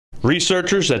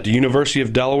Researchers at the University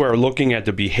of Delaware are looking at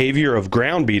the behavior of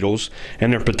ground beetles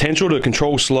and their potential to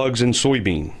control slugs in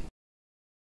soybean.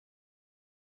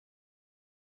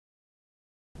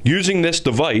 Using this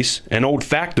device, an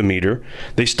olfactometer,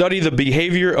 they study the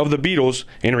behavior of the beetles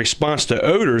in response to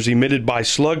odors emitted by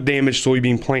slug-damaged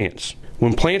soybean plants.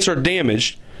 When plants are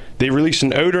damaged, they release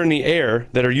an odor in the air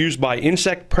that are used by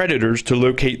insect predators to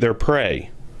locate their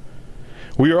prey.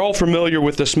 We are all familiar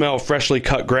with the smell of freshly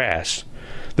cut grass.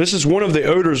 This is one of the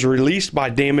odors released by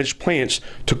damaged plants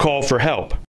to call for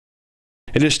help.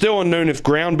 It is still unknown if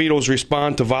ground beetles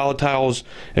respond to volatiles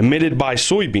emitted by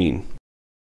soybean.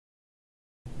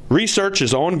 Research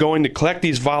is ongoing to collect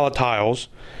these volatiles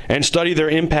and study their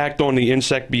impact on the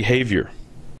insect behavior.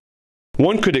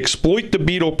 One could exploit the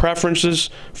beetle preferences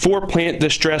for plant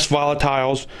distress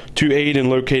volatiles to aid in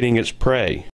locating its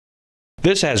prey.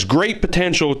 This has great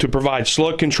potential to provide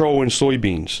slug control in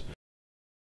soybeans.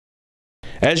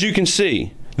 As you can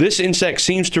see, this insect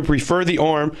seems to prefer the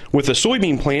arm with a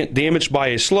soybean plant damaged by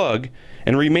a slug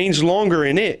and remains longer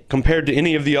in it compared to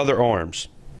any of the other arms.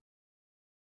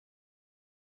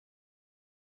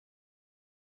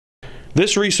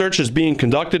 This research is being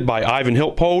conducted by Ivan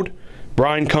Hiltpold,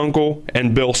 Brian Kunkel,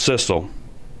 and Bill Sissel.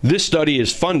 This study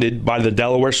is funded by the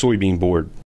Delaware Soybean Board.